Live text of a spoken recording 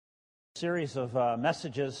series of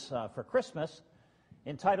messages for Christmas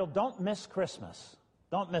entitled Don't Miss Christmas.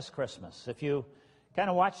 Don't Miss Christmas. If you kind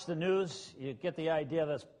of watch the news, you get the idea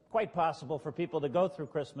that it's quite possible for people to go through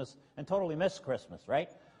Christmas and totally miss Christmas, right?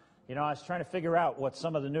 You know, I was trying to figure out what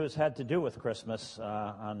some of the news had to do with Christmas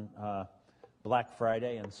on Black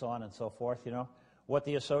Friday and so on and so forth, you know, what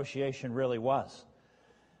the association really was.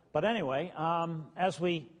 But anyway, as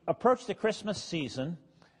we approach the Christmas season,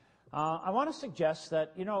 I want to suggest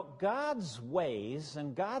that, you know, God's ways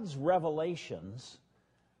and God's revelations,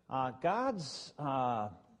 God's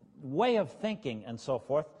way of thinking and so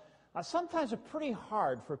forth, sometimes are pretty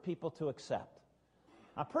hard for people to accept.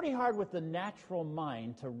 Pretty hard with the natural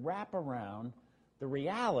mind to wrap around the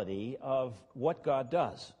reality of what God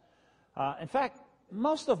does. In fact,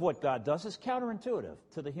 most of what God does is counterintuitive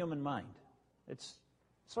to the human mind. It's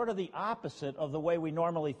sort of the opposite of the way we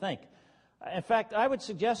normally think. In fact, I would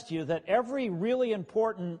suggest to you that every really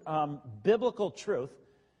important biblical truth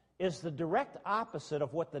is the direct opposite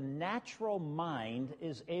of what the natural mind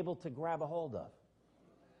is able to grab a hold of.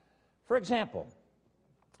 For example,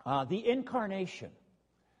 the incarnation.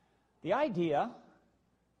 The idea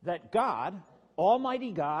that God,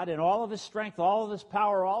 Almighty God, in all of His strength, all of His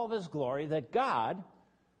power, all of His glory, that God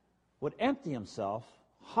would empty Himself,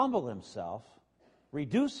 humble Himself,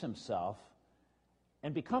 reduce Himself,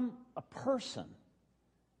 and become a person,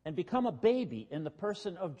 and become a baby in the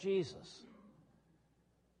person of Jesus,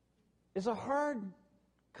 is a hard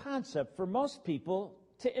concept for most people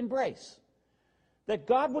to embrace. That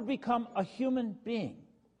God would become a human being.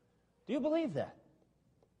 Do you believe that?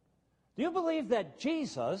 Do you believe that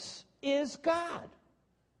Jesus is God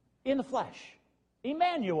in the flesh?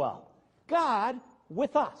 Emmanuel, God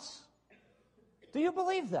with us. Do you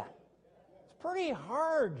believe that? It's a pretty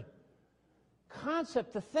hard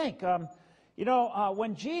concept to think.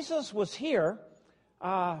 When Jesus was here,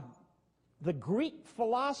 the Greek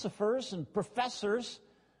philosophers and professors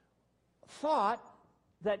thought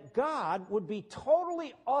that God would be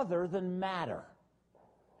totally other than matter.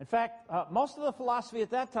 In fact, most of the philosophy at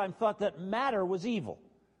that time thought that matter was evil,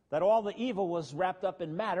 that all the evil was wrapped up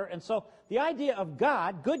in matter. And so the idea of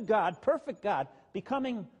God, good God, perfect God,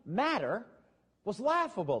 becoming matter was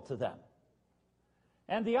laughable to them.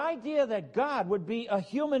 And the idea that God would be a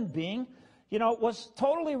human being, you know, was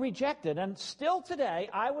totally rejected. And still today,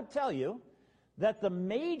 I would tell you that the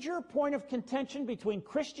major point of contention between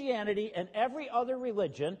Christianity and every other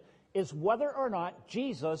religion is whether or not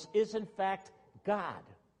Jesus is in fact God.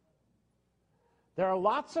 There are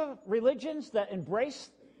lots of religions that embrace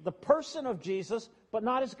the person of Jesus, but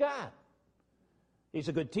not as God. He's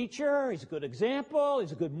a good teacher, he's a good example,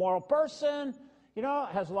 he's a good moral person, you know,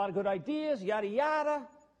 has a lot of good ideas, yada, yada.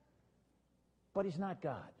 But he's not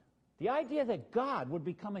God. The idea that God would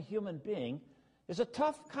become a human being is a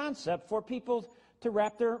tough concept for people to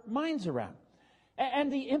wrap their minds around.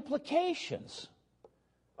 And the implications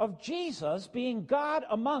of Jesus being God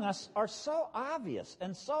among us are so obvious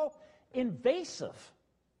and so invasive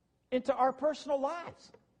into our personal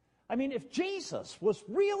lives. I mean, if Jesus was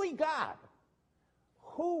really God,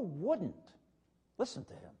 who wouldn't listen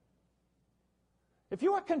to Him? If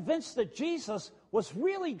you are convinced that Jesus was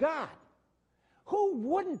really God, who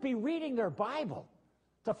wouldn't be reading their Bible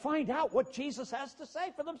to find out what Jesus has to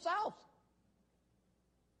say for themselves?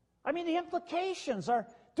 I mean, the implications are,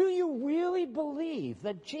 do you really believe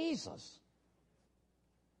that Jesus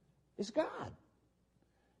is God?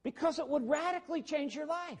 Because it would radically change your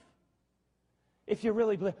life if you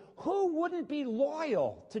really believe. Who wouldn't be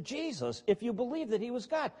loyal to Jesus if you believe that He was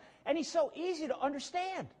God? And He's so easy to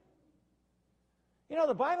understand. You know,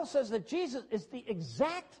 the Bible says that Jesus is the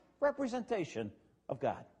exact representation of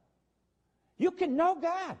God. You can know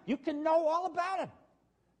God. You can know all about Him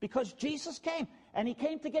because Jesus came, and He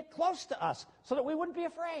came to get close to us so that we wouldn't be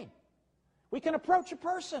afraid. We can approach a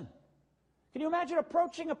person. Can you imagine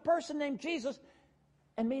approaching a person named Jesus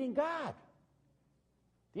and meeting God?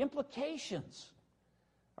 The implications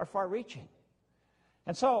are far-reaching.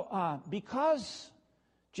 And so, because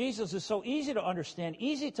Jesus is so easy to understand,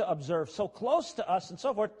 easy to observe, so close to us and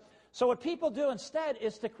so forth, so what people do instead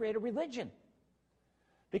is to create a religion.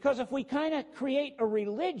 Because if we kind of create a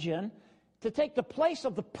religion to take the place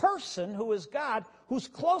of the person who is God, who's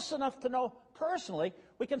close enough to know personally,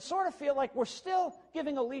 we can sort of feel like we're still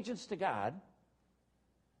giving allegiance to God,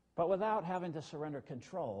 but without having to surrender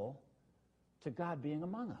control to God being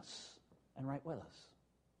among us and right with us.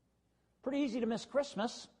 Pretty easy to miss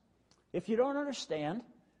Christmas if you don't understand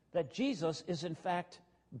that Jesus is in fact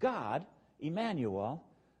God, Emmanuel,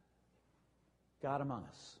 God among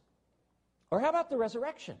us. Or how about the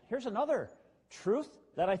resurrection? Here's another truth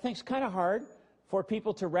that I think is kind of hard for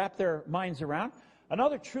people to wrap their minds around.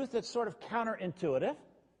 Another truth that's sort of counterintuitive,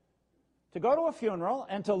 to go to a funeral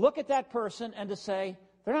and to look at that person and to say,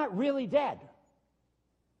 they're not really dead.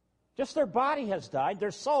 Just their body has died.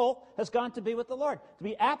 Their soul has gone to be with the Lord. To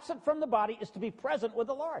be absent from the body is to be present with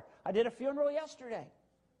the Lord. I did a funeral yesterday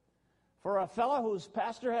for a fellow whose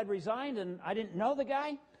pastor had resigned, and I didn't know the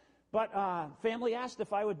guy, but family asked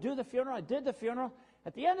if I would do the funeral. I did the funeral.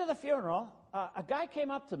 At the end of the funeral, a guy came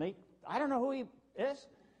up to me. I don't know who he is.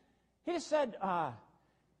 He just said,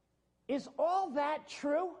 is all that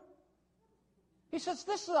true? He says,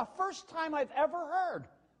 this is the first time I've ever heard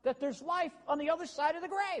that there's life on the other side of the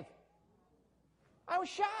grave. I was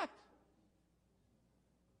shocked.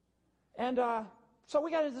 And so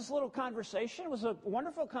we got into this little conversation. It was a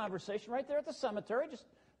wonderful conversation right there at the cemetery, just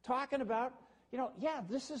talking about, yeah,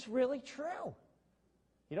 this is really true.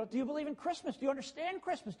 Do you believe in Christmas? Do you understand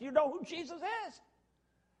Christmas? Do you know who Jesus is?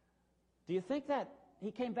 Do you think that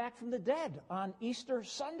he came back from the dead on Easter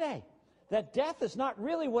Sunday? That death is not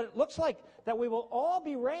really what it looks like, that we will all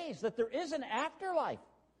be raised, that there is an afterlife,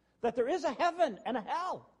 that there is a heaven and a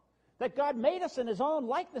hell, that God made us in his own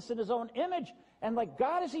likeness, in his own image, and like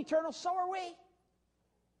God is eternal, so are we.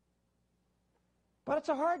 But it's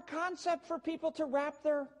a hard concept for people to wrap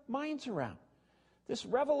their minds around. This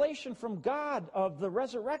revelation from God of the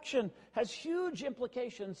resurrection has huge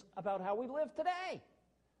implications about how we live today.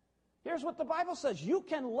 Here's what the Bible says. You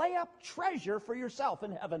can lay up treasure for yourself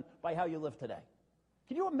in heaven by how you live today.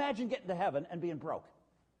 Can you imagine getting to heaven and being broke?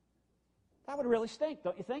 That would really stink,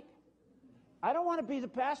 don't you think? I don't want to be the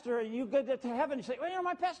pastor and you get to heaven and say, well,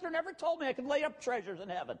 my pastor never told me I could lay up treasures in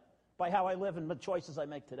heaven by how I live and the choices I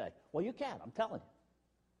make today. Well, you can, I'm telling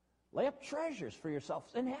you. Lay up treasures for yourself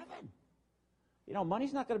in heaven.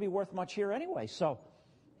 Money's not going to be worth much here anyway, so,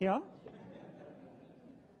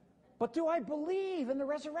 But do I believe in the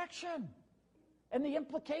resurrection and the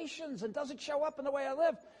implications, and does it show up in the way I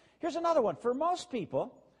live? Here's another one. For most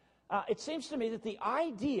people, it seems to me that the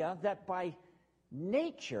idea that by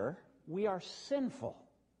nature we are sinful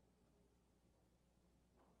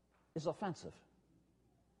is offensive.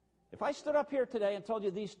 If I stood up here today and told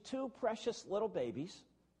you these two precious little babies,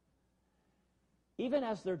 even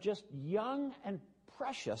as they're just young and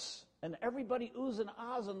precious, and everybody oohs and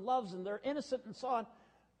ahs and loves, and they're innocent and so on,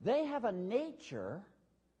 they have a nature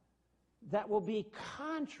that will be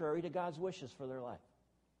contrary to God's wishes for their life.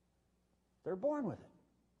 They're born with it.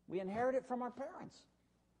 We inherit it from our parents.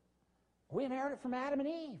 We inherit it from Adam and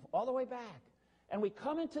Eve, all the way back. And we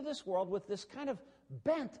come into this world with this kind of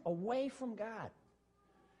bent away from God.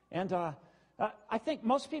 And I think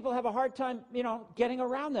most people have a hard time, getting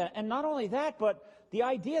around that. And not only that, but the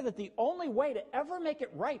idea that the only way to ever make it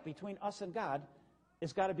right between us and God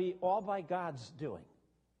is got to be all by God's doing,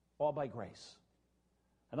 all by grace.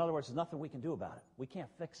 In other words, there's nothing we can do about it. We can't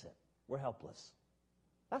fix it. We're helpless.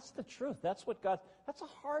 That's the truth. That's a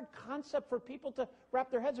hard concept for people to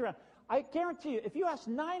wrap their heads around. I guarantee you, if you ask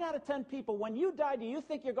 9 out of 10 people, when you die, do you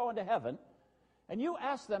think you're going to heaven? And you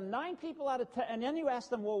ask them, 9 people out of 10, and then you ask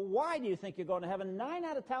them, well, why do you think you're going to heaven? 9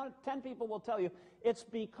 out of 10 people will tell you, it's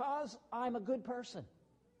because I'm a good person.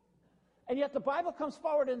 And yet the Bible comes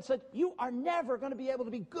forward and said, you are never going to be able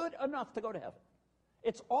to be good enough to go to heaven.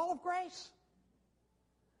 It's all of grace.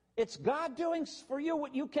 It's God doing for you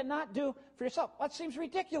what you cannot do for yourself. That seems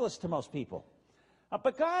ridiculous to most people.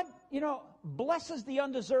 But God, blesses the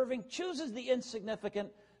undeserving, chooses the insignificant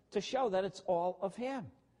to show that it's all of him.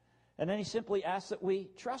 And then he simply asks that we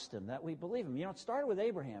trust him, that we believe him. It started with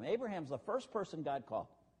Abraham. Abraham's the first person God called.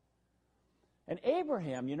 And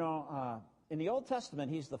Abraham, in the Old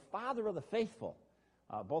Testament, he's the father of the faithful.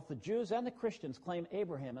 Both the Jews and the Christians claim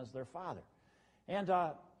Abraham as their father. And,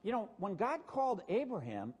 when God called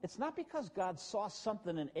Abraham, it's not because God saw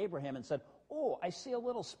something in Abraham and said, oh, I see a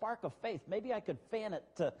little spark of faith. Maybe I could fan it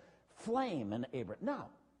to flame in Abraham. No.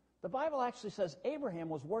 The Bible actually says Abraham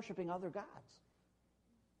was worshiping other gods.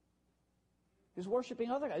 He was worshiping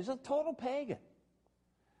other gods. He's a total pagan.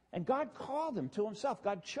 And God called him to himself.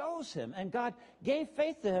 God chose him, and God gave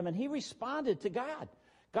faith to him, and he responded to God.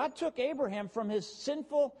 God took Abraham from his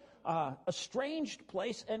sinful, estranged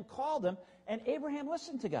place and called him, and Abraham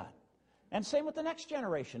listened to God. And same with the next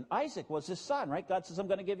generation. Isaac was his son, right? God says, I'm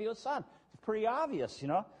going to give you a son. It's pretty obvious,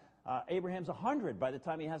 Abraham's 100 by the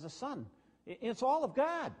time he has a son. It's all of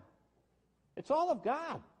God. It's all of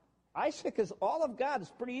God. Isaac is all of God.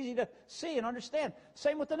 It's pretty easy to see and understand.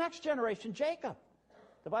 Same with the next generation, Jacob.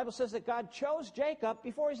 The Bible says that God chose Jacob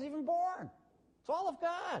before he's even born. It's all of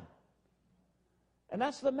God. And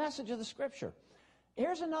that's the message of the Scripture.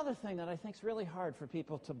 Here's another thing that I think is really hard for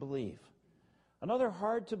people to believe. Another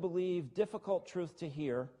hard to believe, difficult truth to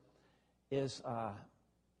hear is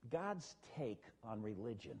God's take on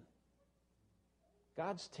religion.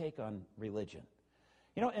 God's take on religion.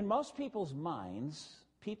 You know, in most people's minds,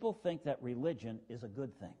 people think that religion is a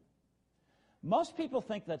good thing. Most people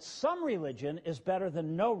think that some religion is better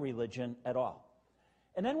than no religion at all.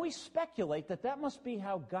 And then we speculate that that must be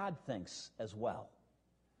how God thinks as well.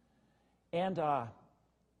 And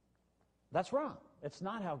that's wrong. It's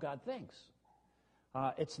not how God thinks.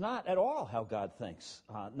 It's not at all how God thinks.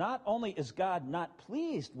 Not only is God not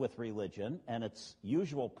pleased with religion and its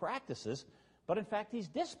usual practices, but in fact, he's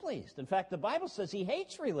displeased. In fact, the Bible says he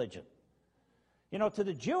hates religion. You know, to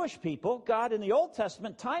the Jewish people, God in the Old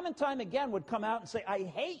Testament, time and time again, would come out and say, I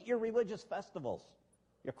hate your religious festivals,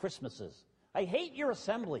 your Christmases. I hate your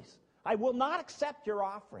assemblies. I will not accept your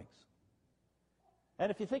offerings.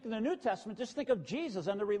 And if you think in the New Testament, just think of Jesus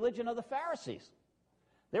and the religion of the Pharisees.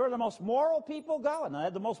 They were the most moral people going. They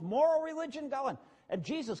had the most moral religion going. And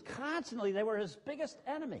Jesus constantly, they were his biggest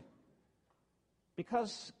enemy.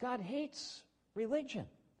 Because God hates religion.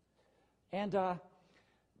 And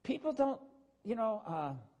people don't,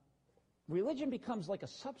 religion becomes like a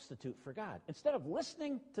substitute for God. Instead of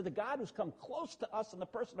listening to the God who's come close to us in the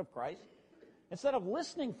person of Christ, instead of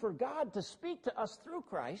listening for God to speak to us through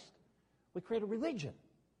Christ, we create a religion.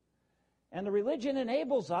 And the religion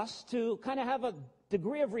enables us to kind of have a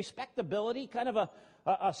degree of respectability, kind of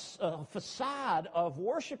a facade of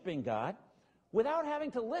worshiping God without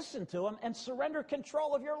having to listen to him and surrender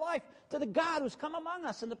control of your life to the God who's come among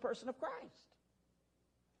us in the person of Christ.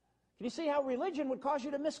 Can you see how religion would cause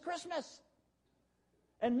you to miss Christmas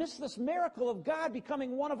and miss this miracle of God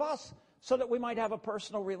becoming one of us so that we might have a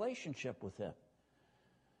personal relationship with him?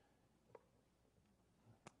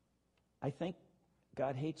 I think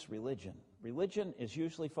God hates religion. Religion is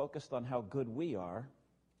usually focused on how good we are,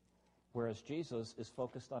 whereas Jesus is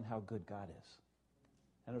focused on how good God is.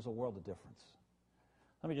 And there's a world of difference.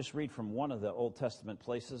 Let me just read from one of the Old Testament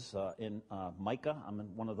places in Micah. I'm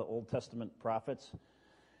in one of the Old Testament prophets.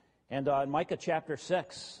 And in Micah chapter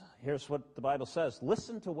 6, here's what the Bible says.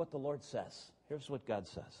 Listen to what the Lord says. Here's what God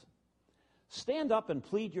says. Stand up and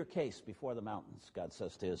plead your case before the mountains, God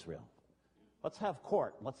says to Israel. Let's have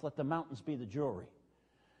court. Let's let the mountains be the jury.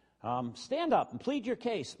 Stand up and plead your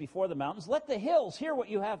case before the mountains. Let the hills hear what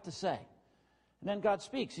you have to say. And then God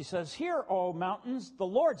speaks. He says, Hear, O mountains, the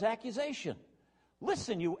Lord's accusation.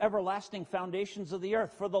 Listen, you everlasting foundations of the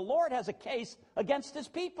earth, for the Lord has a case against his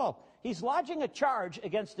people. He's lodging a charge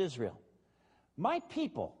against Israel. My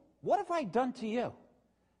people, what have I done to you?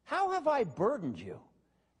 How have I burdened you?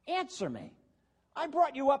 Answer me. I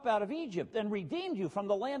brought you up out of Egypt and redeemed you from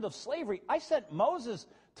the land of slavery. I sent Moses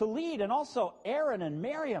to lead and also Aaron and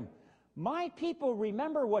Miriam. My people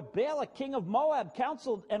remember what Balak, king of Moab,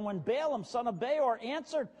 counseled, and when Balaam, son of Beor,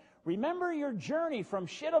 answered, remember your journey from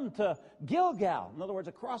Shittim to Gilgal, in other words,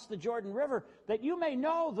 across the Jordan River, that you may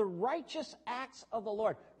know the righteous acts of the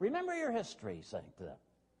Lord. Remember your history, he's saying to them.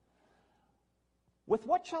 With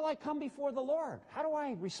what shall I come before the Lord? How do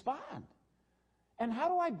I respond? And how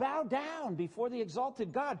do I bow down before the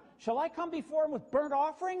exalted God? Shall I come before him with burnt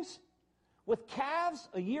offerings? With calves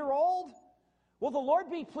a year old? Will the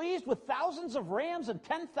Lord be pleased with thousands of rams and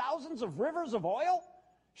 10,000s of rivers of oil?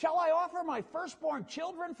 Shall I offer my firstborn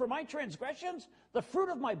children for my transgressions, the fruit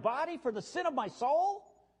of my body for the sin of my soul?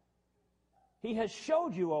 He has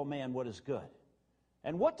showed you, O man, what is good.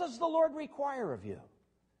 And what does the Lord require of you?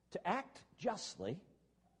 To act justly,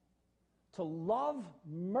 to love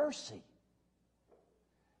mercy,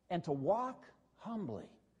 and to walk humbly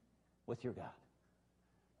with your God.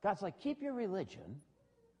 God's like, keep your religion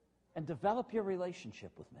and develop your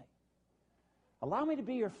relationship with me. Allow me to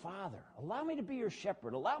be your father. Allow me to be your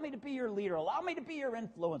shepherd. Allow me to be your leader. Allow me to be your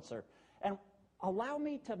influencer. And allow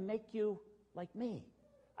me to make you like me.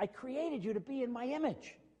 I created you to be in my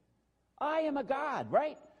image. I am a God,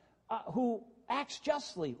 right? Who acts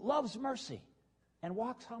justly, loves mercy, and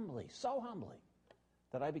walks humbly, so humbly,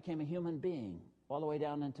 that I became a human being all the way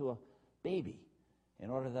down into a baby in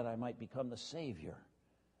order that I might become the Savior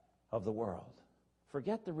of the world.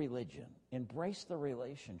 Forget the religion. Embrace the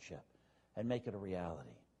relationship and make it a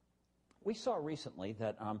reality. We saw recently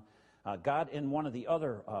that God, in one of the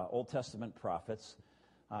other Old Testament prophets,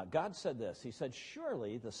 God said this. He said,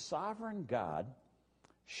 surely the sovereign God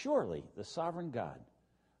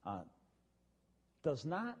does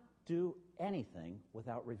not do anything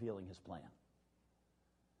without revealing his plan.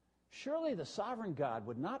 Surely the sovereign God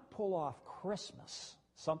would not pull off Christmas,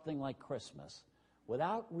 something like Christmas,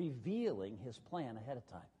 without revealing his plan ahead of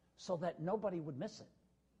time so that nobody would miss it.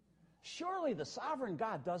 Surely the sovereign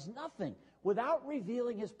God does nothing without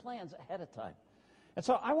revealing his plans ahead of time. And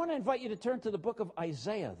so I want to invite you to turn to the book of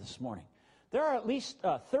Isaiah this morning. There are at least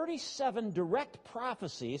 37 direct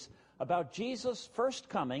prophecies about Jesus' first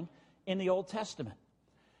coming in the Old Testament.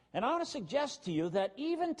 And I want to suggest to you that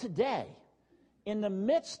even today, in the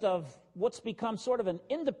midst of what's become sort of an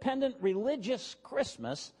independent religious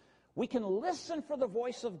Christmas, we can listen for the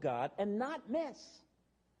voice of God and not miss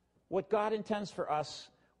what God intends for us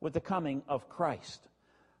with the coming of Christ.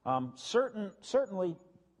 Certainly,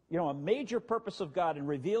 a major purpose of God in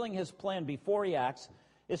revealing His plan before He acts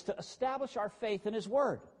is to establish our faith in His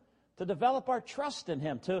Word, to develop our trust in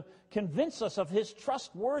Him, to convince us of His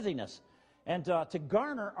trustworthiness, and to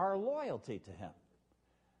garner our loyalty to Him.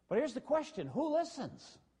 But here's the question: who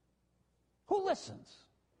listens? Who listens?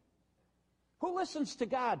 Who listens to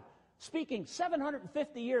God speaking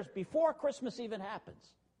 750 years before Christmas even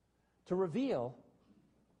happens to reveal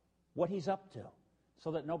what He's up to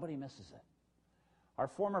so that nobody misses it? Our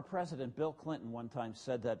former president, Bill Clinton, one time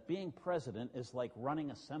said that being president is like running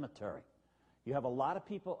a cemetery. You have a lot of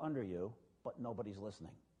people under you, but nobody's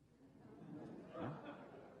listening. Yeah?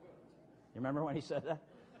 You remember when he said that?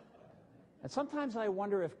 And sometimes I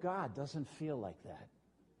wonder if God doesn't feel like that.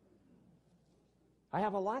 I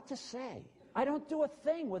have a lot to say. I don't do a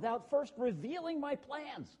thing without first revealing my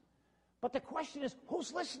plans. But the question is,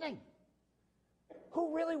 who's listening?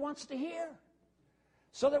 Who really wants to hear?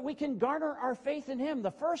 So that we can garner our faith in Him.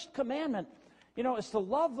 The first commandment, is to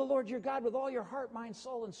love the Lord your God with all your heart, mind,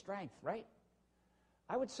 soul, and strength, right?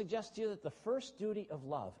 I would suggest to you that the first duty of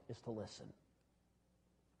love is to listen.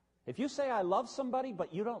 If you say, I love somebody,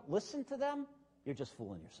 but you don't listen to them, you're just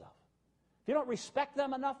fooling yourself. If you don't respect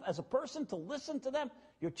them enough as a person to listen to them,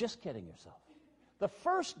 you're just kidding yourself. The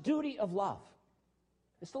first duty of love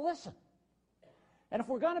is to listen. And if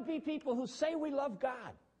we're going to be people who say we love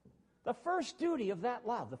God, the first duty of that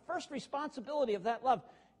love, the first responsibility of that love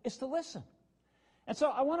is to listen. And so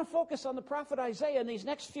I want to focus on the prophet Isaiah in these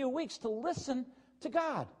next few weeks to listen to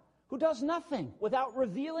God, who does nothing without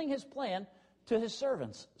revealing His plan to His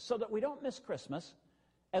servants so that we don't miss Christmas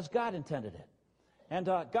as God intended it. And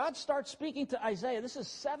God starts speaking to Isaiah. This is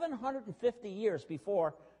 750 years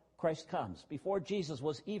before Christ comes, before Jesus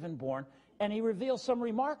was even born, and He reveals some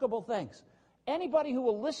remarkable things. Anybody who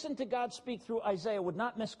will listen to God speak through Isaiah would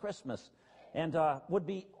not miss Christmas and would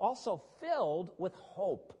be also filled with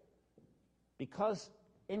hope, because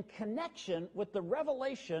in connection with the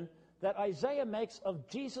revelation that Isaiah makes of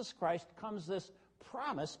Jesus Christ comes this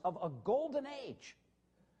promise of a golden age,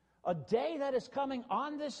 a day that is coming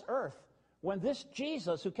on this earth when this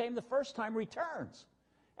Jesus, who came the first time, returns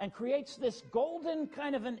and creates this golden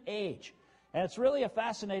kind of an age. And it's really a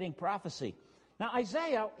fascinating prophecy. Now,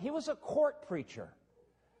 Isaiah, he was a court preacher.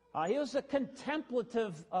 He was a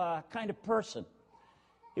contemplative kind of person.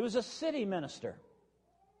 He was a city minister.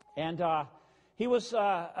 And he was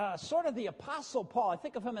sort of the Apostle Paul. I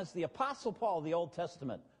think of him as the Apostle Paul of the Old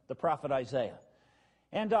Testament, the prophet Isaiah.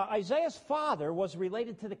 And Isaiah's father was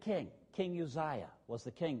related to the king. King Uzziah was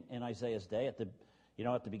the king in Isaiah's day. At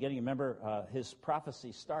the beginning, remember, his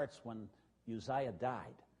prophecy starts when Uzziah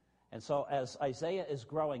died. And so as Isaiah is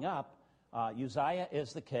growing up, Uzziah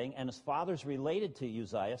is the king, and his father's related to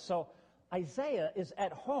Uzziah. So Isaiah is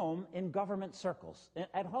at home in government circles,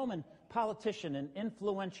 at home in politician and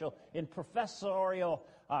influential, in professorial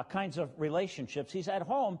kinds of relationships. He's at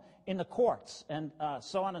home in the courts and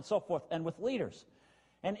so on and so forth, and with leaders.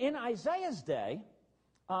 And in Isaiah's day,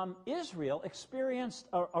 Israel experienced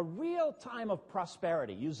a real time of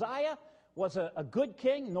prosperity. Uzziah was a good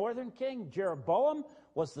king, northern king. Jeroboam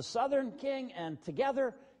was the southern king, and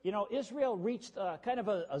together, Israel reached kind of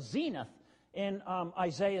a zenith in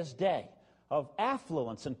Isaiah's day of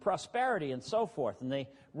affluence and prosperity and so forth. And they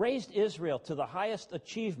raised Israel to the highest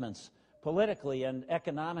achievements politically and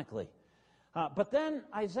economically. But then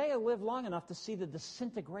Isaiah lived long enough to see the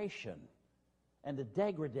disintegration and the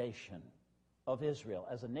degradation of Israel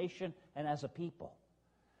as a nation and as a people.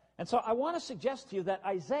 And so I want to suggest to you that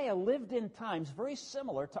Isaiah lived in times very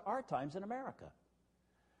similar to our times in America.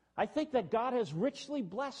 I think that God has richly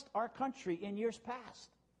blessed our country in years past.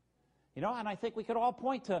 And I think we could all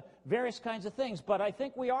point to various kinds of things, but I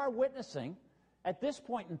think we are witnessing at this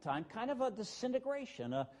point in time kind of a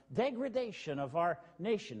disintegration, a degradation of our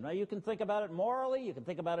nation. Now, you can think about it morally, you can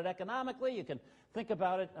think about it economically, you can think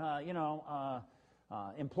about it,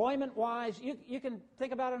 employment-wise. You can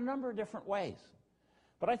think about it a number of different ways.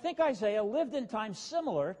 But I think Isaiah lived in times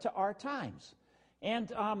similar to our times.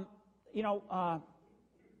 And,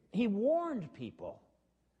 he warned people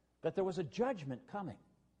that there was a judgment coming.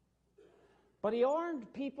 But he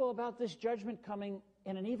warned people about this judgment coming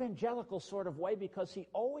in an evangelical sort of way because he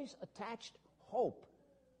always attached hope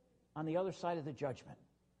on the other side of the judgment.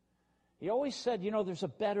 He always said, there's a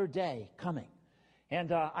better day coming.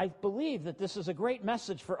 And I believe that this is a great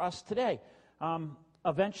message for us today.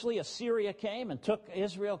 Eventually, Assyria came and took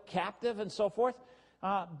Israel captive and so forth.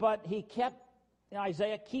 But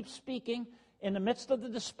Isaiah keeps speaking in the midst of the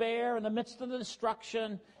despair, in the midst of the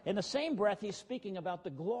destruction. In the same breath, he's speaking about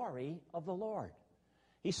the glory of the Lord.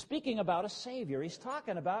 He's speaking about a Savior. He's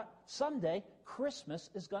talking about someday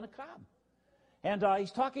Christmas is going to come. And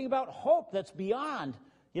he's talking about hope that's beyond,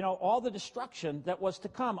 all the destruction that was to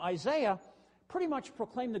come. Isaiah pretty much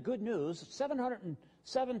proclaimed the good news 700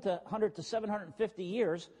 to 750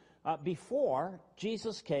 years before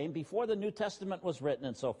Jesus came, before the New Testament was written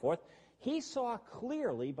and so forth. He saw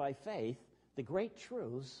clearly by faith the great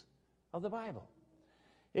truths of the Bible.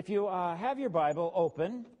 If you have your Bible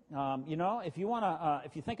open, if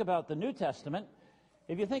you think about the New Testament,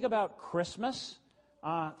 if you think about Christmas,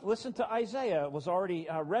 listen to Isaiah. It was already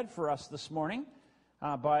read for us this morning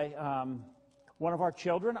by one of our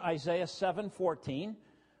children, Isaiah 7:14.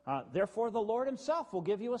 Therefore, the Lord himself will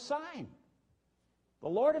give you a sign. The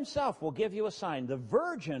Lord himself will give you a sign. The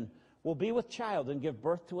virgin will be with child and give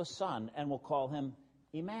birth to a son, and will call him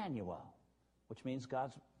Emmanuel, which means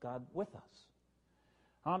God with us.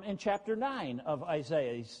 In chapter 9 of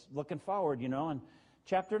Isaiah, he's looking forward, in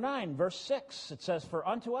chapter 9, verse 6, it says, For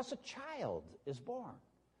unto us a child is born.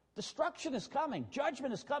 Destruction is coming.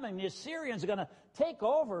 Judgment is coming. The Assyrians are going to take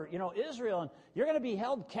over, Israel, and you're going to be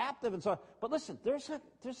held captive and so on. But listen, there's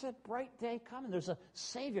a bright day coming. There's a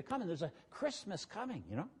Savior coming. There's a Christmas coming,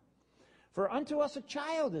 For unto us a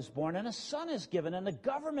child is born, and a son is given, and the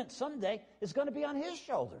government someday is going to be on his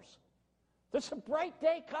shoulders. There's a bright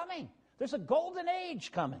day coming. There's a golden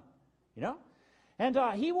age coming, And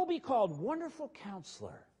he will be called Wonderful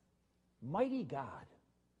Counselor, Mighty God,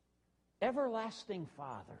 Everlasting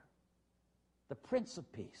Father, the Prince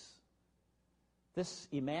of Peace. This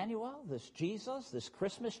Emmanuel, this Jesus, this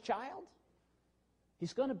Christmas child,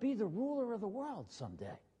 he's going to be the ruler of the world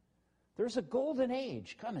someday. There's a golden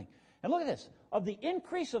age coming. And look at this. Of the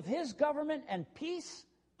increase of his government and peace,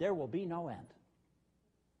 there will be no end.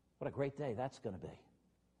 What a great day that's going to be.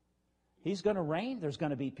 He's going to reign. There's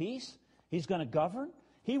going to be peace. He's going to govern.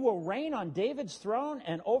 He will reign on David's throne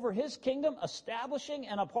and over his kingdom, establishing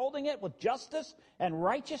and upholding it with justice and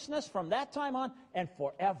righteousness from that time on and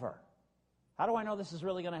forever. How do I know this is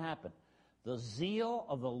really going to happen? The zeal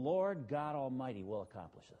of the Lord God Almighty will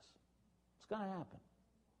accomplish this. It's going to happen.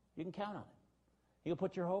 You can count on it. You can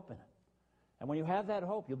put your hope in it. And when you have that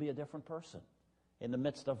hope, you'll be a different person in the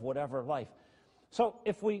midst of whatever life. So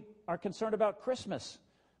if we are concerned about Christmas,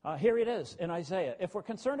 here it is in Isaiah. If we're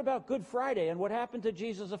concerned about Good Friday and what happened to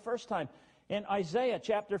Jesus the first time, in Isaiah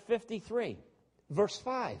chapter 53, verse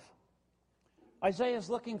 5, Isaiah is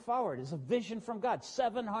looking forward. It's a vision from God,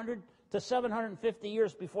 700 to 750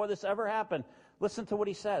 years before this ever happened. Listen to what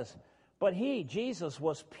he says. But he, Jesus,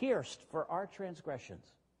 was pierced for our transgressions.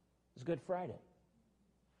 It's Good Friday.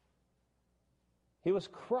 He was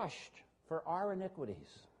crushed for our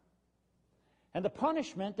iniquities. And the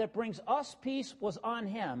punishment that brings us peace was on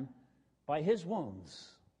him. By his wounds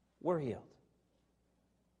we're healed.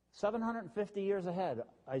 750 years ahead,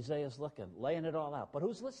 Isaiah's looking, laying it all out. But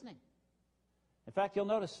who's listening? In fact, you'll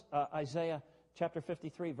notice Isaiah chapter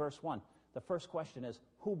 53, verse 1. The first question is,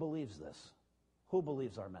 who believes this? Who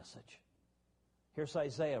believes our message? Here's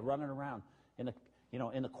Isaiah running around in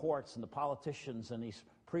the courts and the politicians, and he's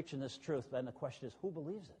preaching this truth. And the question is, who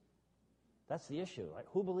believes it? That's the issue. Right?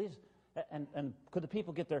 Who believes it? And could the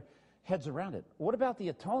people get their heads around it? What about the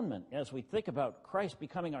atonement as we think about Christ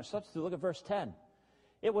becoming our substitute? Look at verse 10.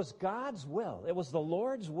 It was God's will, it was the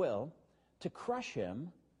Lord's will to crush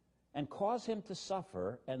him and cause him to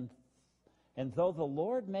suffer. And though the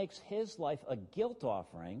Lord makes his life a guilt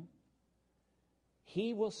offering,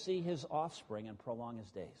 he will see his offspring and prolong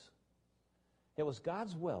his days. It was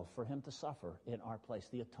God's will for him to suffer in our place,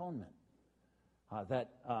 the atonement, that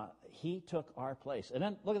he took our place. And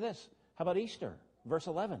then look at this. How about Easter? Verse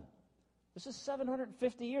 11. This is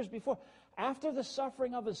 750 years before. After the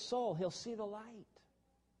suffering of his soul, he'll see the light.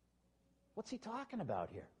 What's he talking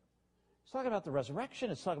about here? He's talking about the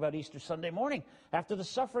resurrection. It's talking about Easter Sunday morning. After the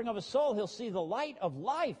suffering of his soul, he'll see the light of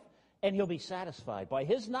life, and he'll be satisfied. By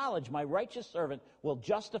his knowledge, my righteous servant will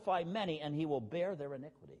justify many, and he will bear their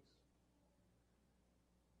iniquities.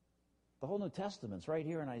 The whole New Testament's right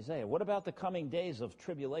here in Isaiah. What about the coming days of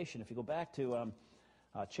tribulation? If you go back to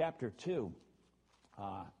chapter 2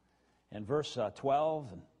 and verse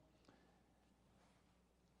 12.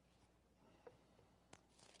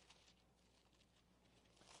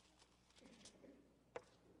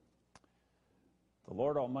 The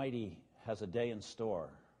Lord Almighty has a day in store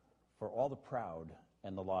for all the proud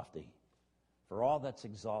and the lofty. for all that's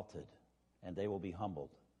exalted, and they will be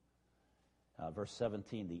humbled. Verse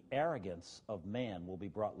 17, the arrogance of man will be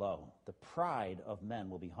brought low. The pride of men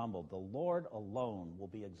will be humbled. The Lord alone will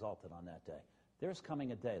be exalted on that day. There's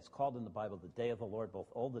coming a day. It's called in the Bible the day of the Lord, both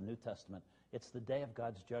Old and New Testament. It's the day of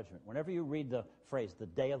God's judgment. Whenever you read the phrase, the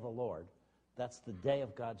day of the Lord, that's the day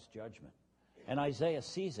of God's judgment. And Isaiah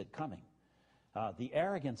sees it coming. The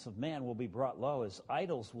arrogance of man will be brought low. His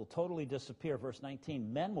idols will totally disappear. Verse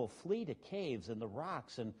 19, men will flee to caves and the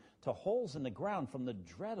rocks and to holes in the ground from the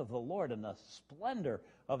dread of the Lord and the splendor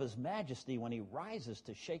of his majesty when he rises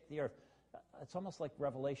to shake the earth. It's almost like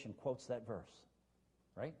Revelation quotes that verse,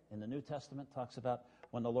 right? In the New Testament, talks about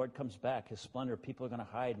when the Lord comes back, his splendor, people are going to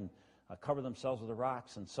hide and cover themselves with the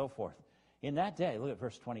rocks and so forth. In that day, look at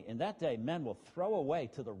verse 20, in that day men will throw away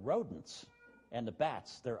to the rodents and the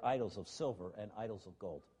bats their idols of silver and idols of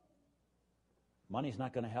gold. Money's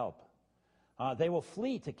not going to help. They will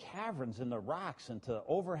flee to caverns in the rocks and to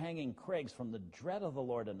overhanging crags from the dread of the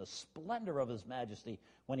Lord and the splendor of his majesty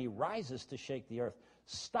when he rises to shake the earth.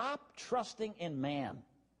 Stop trusting in man,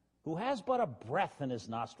 who has but a breath in his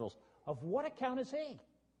nostrils. Of what account is he?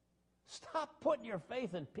 Stop putting your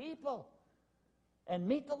faith in people and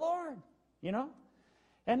meet the Lord, you know?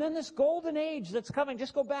 And then this golden age that's coming,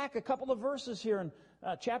 just go back a couple of verses here in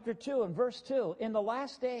chapter 2 and verse 2. In the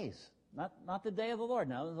last days, not the day of the Lord,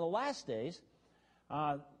 now in the last days,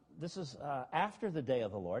 this is after the day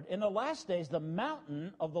of the Lord. In the last days, the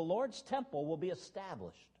mountain of the Lord's temple will be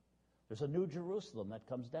established. There's a new Jerusalem that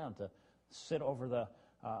comes down to sit over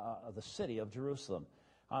the city of Jerusalem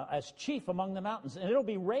as chief among the mountains. And it'll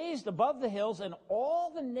be raised above the hills, and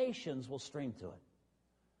all the nations will stream to it.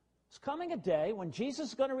 It's coming a day when Jesus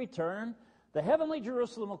is going to return, the heavenly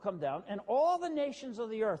Jerusalem will come down, and all the nations of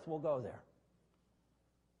the earth will go there.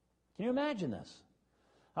 Can you imagine this?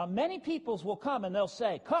 Many peoples will come and they'll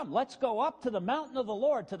say, come, let's go up to the mountain of the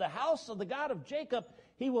Lord, to the house of the God of Jacob.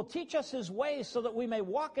 He will teach us his ways so that we may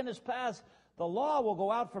walk in his paths. The law will go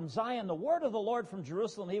out from Zion, the word of the Lord from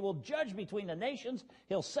Jerusalem. He will judge between the nations.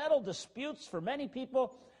 He'll settle disputes for many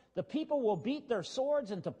people. The people will beat their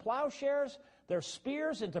swords into plowshares, their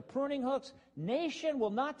spears into pruning hooks. Nation will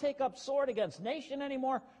not take up sword against nation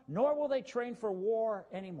anymore, nor will they train for war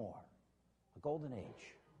anymore. A golden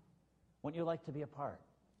age. Wouldn't you like to be a part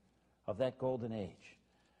of that golden age?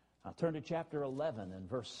 Turn to chapter 11 and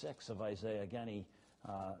verse 6 of Isaiah. Again, he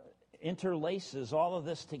interlaces all of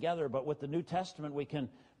this together, but with the New Testament we can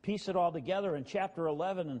piece it all together. In chapter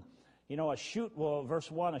 11, and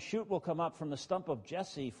verse 1, a shoot will come up from the stump of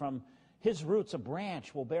Jesse. From his roots a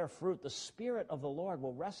branch will bear fruit. The Spirit of the Lord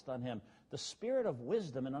will rest on him. The Spirit of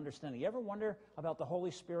wisdom and understanding. You ever wonder about the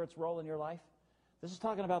Holy Spirit's role in your life? This is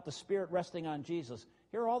talking about the Spirit resting on Jesus.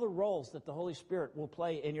 Here are all the roles that the Holy Spirit will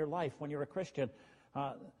play in your life when you're a Christian.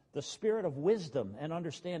 The Spirit of wisdom and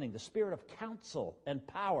understanding, the Spirit of counsel and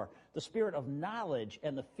power, the Spirit of knowledge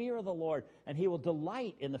and the fear of the Lord, and he will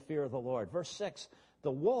delight in the fear of the Lord. Verse 6,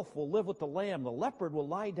 the wolf will live with the lamb, the leopard will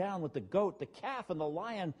lie down with the goat, the calf and the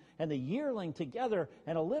lion and the yearling together,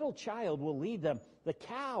 and a little child will lead them. The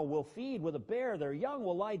cow will feed with a bear, their young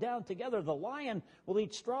will lie down together. The lion will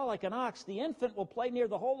eat straw like an ox, the infant will play near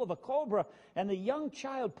the hole of a cobra, and the young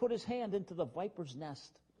child put his hand into the viper's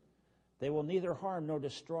nest. They will neither harm nor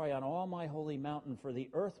destroy on all my holy mountain, for the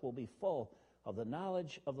earth will be full of the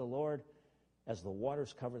knowledge of the Lord as the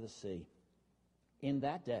waters cover the sea. In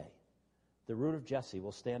that day, the root of Jesse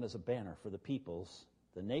will stand as a banner for the peoples.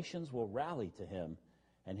 The nations will rally to him,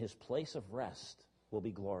 and his place of rest will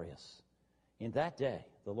be glorious. In that day,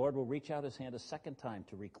 the Lord will reach out his hand a second time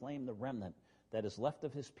to reclaim the remnant that is left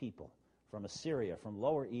of his people from Assyria, from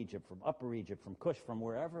Lower Egypt, from Upper Egypt, from Cush, from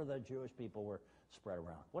wherever the Jewish people were spread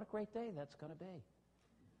around. What a great day that's going to be.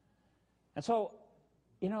 And so,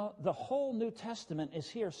 the whole New Testament is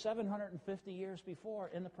here 750 years before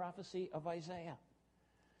in the prophecy of Isaiah.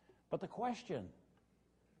 But the question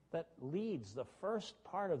that leads the first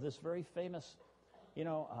part of this very famous,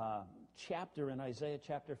 chapter in Isaiah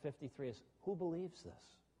chapter 53 is, who believes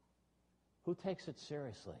this? Who takes it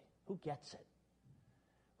seriously? Who gets it?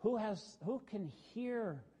 Who can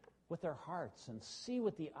hear with their hearts and see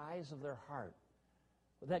with the eyes of their heart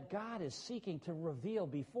that God is seeking to reveal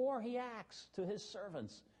before he acts to his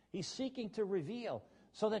servants? He's seeking to reveal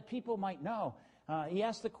so that people might know. He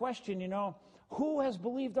asked the question, who has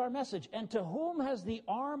believed our message, and to whom has the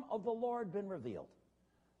arm of the Lord been revealed?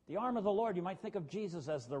 The arm of the Lord, you might think of Jesus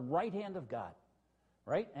as the right hand of God,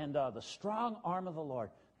 right? And the strong arm of the Lord.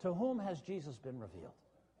 To whom has Jesus been revealed?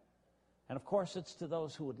 And of course, it's to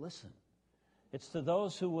those who would listen. It's to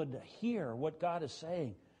those who would hear what God is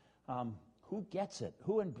saying. Who gets it?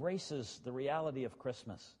 Who embraces the reality of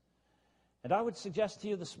Christmas? And I would suggest to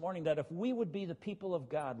you this morning that if we would be the people of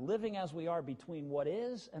God, living as we are between what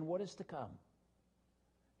is and what is to come,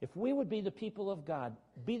 if we would be the people of God,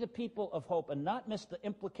 be the people of hope, and not miss the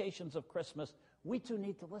implications of Christmas, we too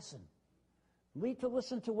need to listen. We need to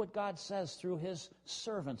listen to what God says through His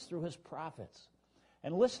servants, through His prophets.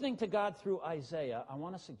 And listening to God through Isaiah, I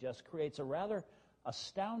want to suggest, creates a rather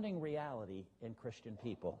astounding reality in Christian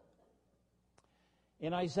people.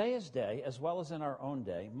 In Isaiah's day, as well as in our own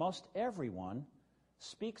day, most everyone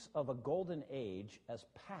speaks of a golden age as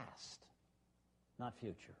past, not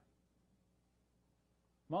future.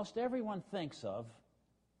 Most everyone thinks of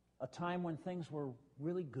a time when things were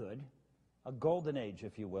really good, a golden age,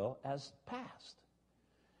 if you will, as past.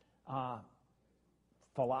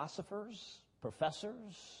 Philosophers,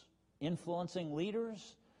 professors, influencing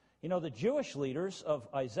leaders. You know, the Jewish leaders of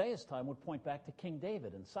Isaiah's time would point back to King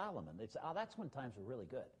David and Solomon. They'd say, oh, that's when times were really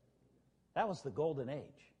good. That was the golden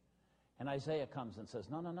age. And Isaiah comes and says,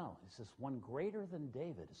 no, no, no. He says, one greater than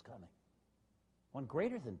David is coming. One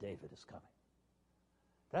greater than David is coming.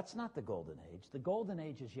 That's not the golden age. The golden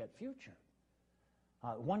age is yet future.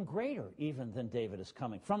 One greater even than David is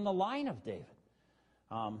coming, from the line of David.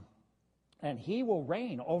 And he will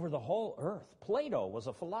reign over the whole earth. Plato was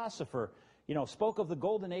a philosopher, spoke of the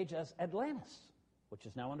golden age as Atlantis, which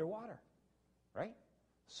is now underwater, right?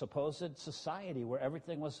 Supposed society where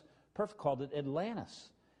everything was perfect, called it Atlantis.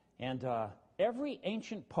 And every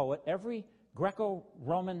ancient poet, every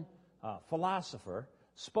Greco-Roman philosopher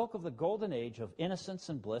spoke of the golden age of innocence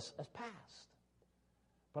and bliss as past.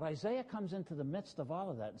 But Isaiah comes into the midst of all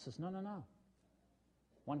of that and says, no, no, no.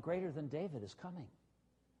 One greater than David is coming.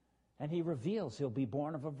 And he reveals he'll be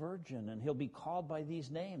born of a virgin, and he'll be called by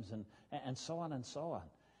these names, and so on and so on.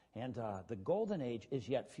 And the golden age is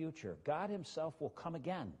yet future. God himself will come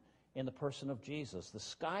again in the person of Jesus. The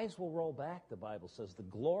skies will roll back, the Bible says. The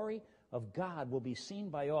glory of God will be seen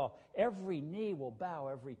by all. Every knee will bow,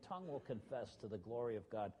 every tongue will confess to the glory of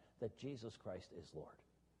God that Jesus Christ is Lord.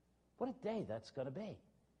 What a day that's going to be.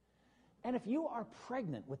 And if you are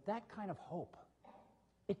pregnant with that kind of hope,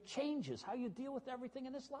 it changes how you deal with everything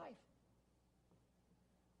in this life.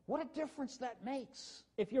 What a difference that makes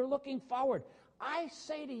if you're looking forward. I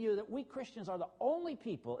say to you that we Christians are the only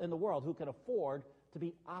people in the world who can afford to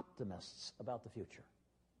be optimists about the future,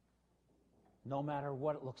 no matter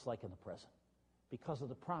what it looks like in the present, because of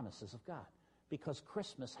the promises of God, because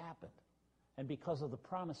Christmas happened, and because of the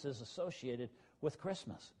promises associated with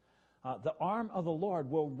Christmas. The arm of the Lord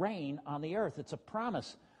will reign on the earth. It's a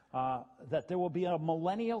promise that there will be a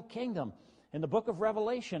millennial kingdom. In the book of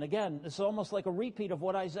Revelation, again, it's almost like a repeat of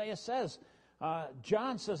what Isaiah says.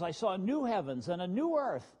 John says, I saw new heavens and a new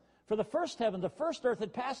earth. For the first heaven, the first earth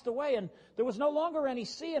had passed away, and there was no longer any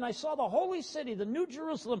sea. And I saw the holy city, the new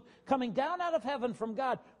Jerusalem, coming down out of heaven from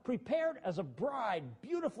God, prepared as a bride,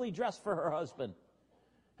 beautifully dressed for her husband.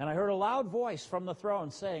 And I heard a loud voice from the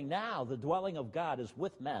throne saying, now the dwelling of God is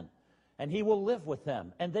with men, and he will live with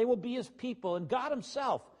them, and they will be his people, and God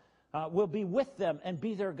himself will be with them and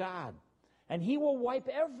be their God. And he will wipe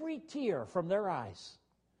every tear from their eyes.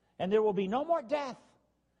 And there will be no more death,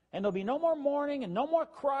 and there'll be no more mourning, and no more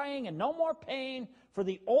crying, and no more pain, for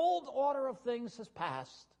the old order of things has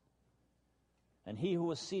passed. And he who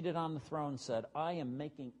was seated on the throne said, I am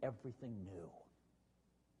making everything new.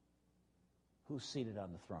 Who's seated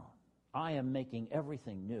on the throne? I am making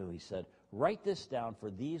everything new, he said. Write this down,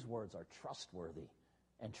 for these words are trustworthy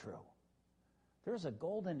and true. There's a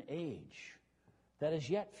golden age that is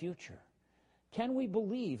yet future. Can we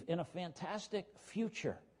believe in a fantastic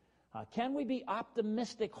future? Can we be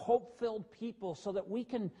optimistic, hope-filled people so that we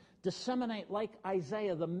can disseminate, like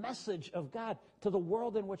Isaiah, the message of God to the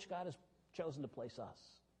world in which God has chosen to place us?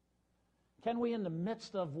 Can we, in the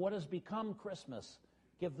midst of what has become Christmas,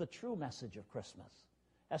 give the true message of Christmas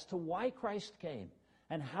as to why Christ came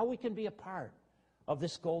and how we can be a part of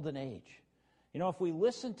this golden age? You know, if we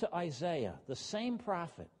listen to Isaiah, the same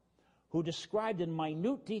prophet who described in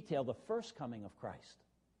minute detail the first coming of Christ,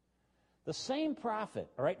 the same prophet,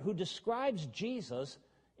 all right, who describes Jesus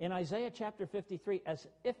in Isaiah chapter 53 as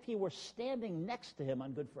if he were standing next to him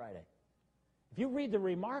on Good Friday. If you read the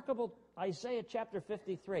remarkable Isaiah chapter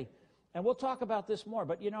 53, and we'll talk about this more,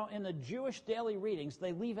 but in the Jewish daily readings,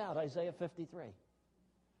 they leave out Isaiah 53.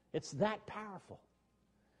 It's that powerful.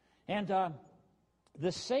 And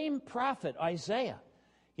the same prophet, Isaiah,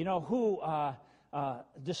 who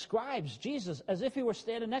describes Jesus as if he were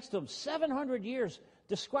standing next to him, 700 years,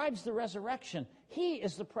 describes the resurrection. He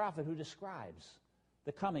is the prophet who describes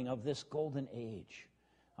the coming of this golden age,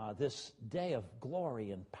 this day of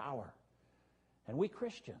glory and power. And we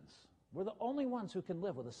Christians, we're the only ones who can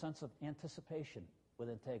live with a sense of anticipation with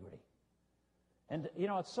integrity. And,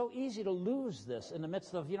 it's so easy to lose this in the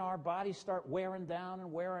midst of, our bodies start wearing down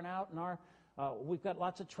and wearing out, and we've got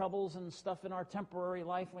lots of troubles and stuff in our temporary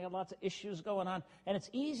life, and we have lots of issues going on, and it's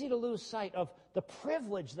easy to lose sight of the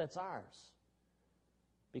privilege that's ours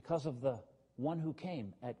because of the one who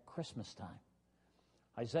came at Christmas time.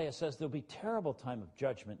 Isaiah says there'll be terrible time of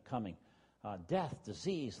judgment coming, death,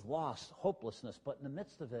 disease, loss, hopelessness, but in the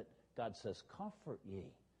midst of it, God says, comfort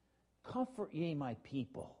ye my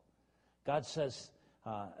people. God says,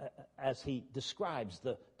 as he describes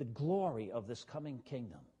the glory of this coming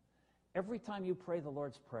kingdom, every time you pray the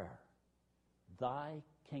Lord's Prayer, thy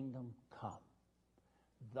kingdom come,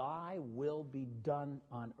 thy will be done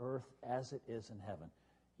on earth as it is in heaven.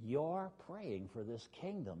 You're praying for this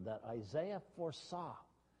kingdom that Isaiah foresaw,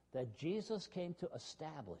 that Jesus came to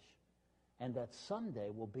establish, and that someday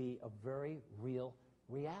will be a very real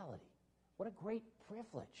reality. What a great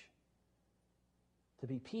privilege to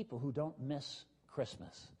be people who don't miss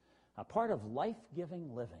Christmas. A part of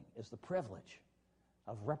life-giving living is the privilege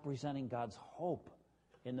of representing God's hope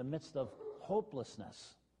in the midst of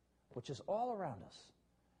hopelessness, which is all around us,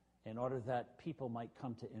 in order that people might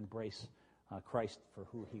come to embrace Christ for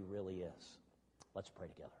who he really is. Let's pray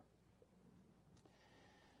together.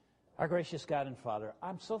 Our gracious God and Father,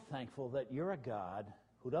 I'm so thankful that you're a God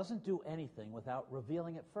who doesn't do anything without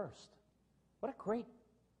revealing it first. What a great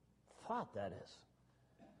thought that is.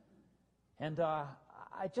 And I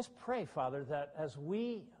just pray, Father, that as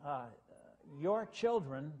we, your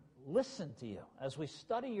children, listen to you, as we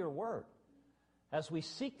study your word, as we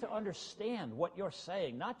seek to understand what you're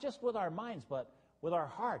saying, not just with our minds, but with our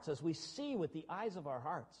hearts, as we see with the eyes of our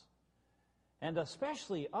hearts. And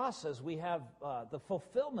especially us, as we have the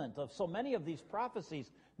fulfillment of so many of these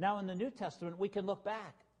prophecies now in the New Testament, we can look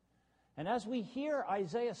back. And as we hear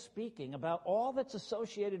Isaiah speaking about all that's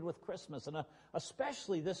associated with Christmas, and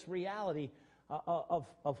especially this reality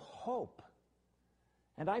of hope,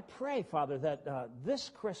 and I pray, Father, that this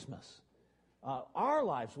Christmas, our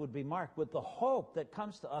lives would be marked with the hope that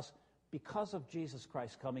comes to us because of Jesus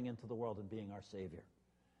Christ coming into the world and being our Savior.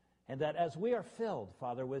 And that as we are filled,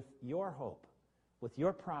 Father, with your hope, with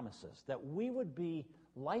your promises, that we would be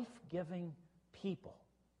life-giving people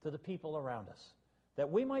to the people around us,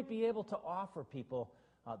 that we might be able to offer people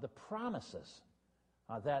the promises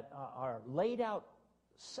that are laid out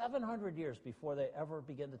 700 years before they ever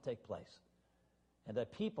begin to take place. And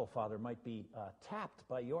that people, Father, might be tapped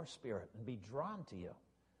by your Spirit and be drawn to you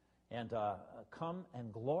and come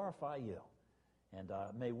and glorify you. And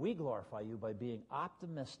may we glorify you by being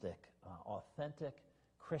optimistic, authentic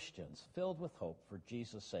Christians filled with hope for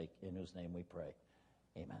Jesus' sake, in whose name we pray.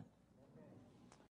 Amen.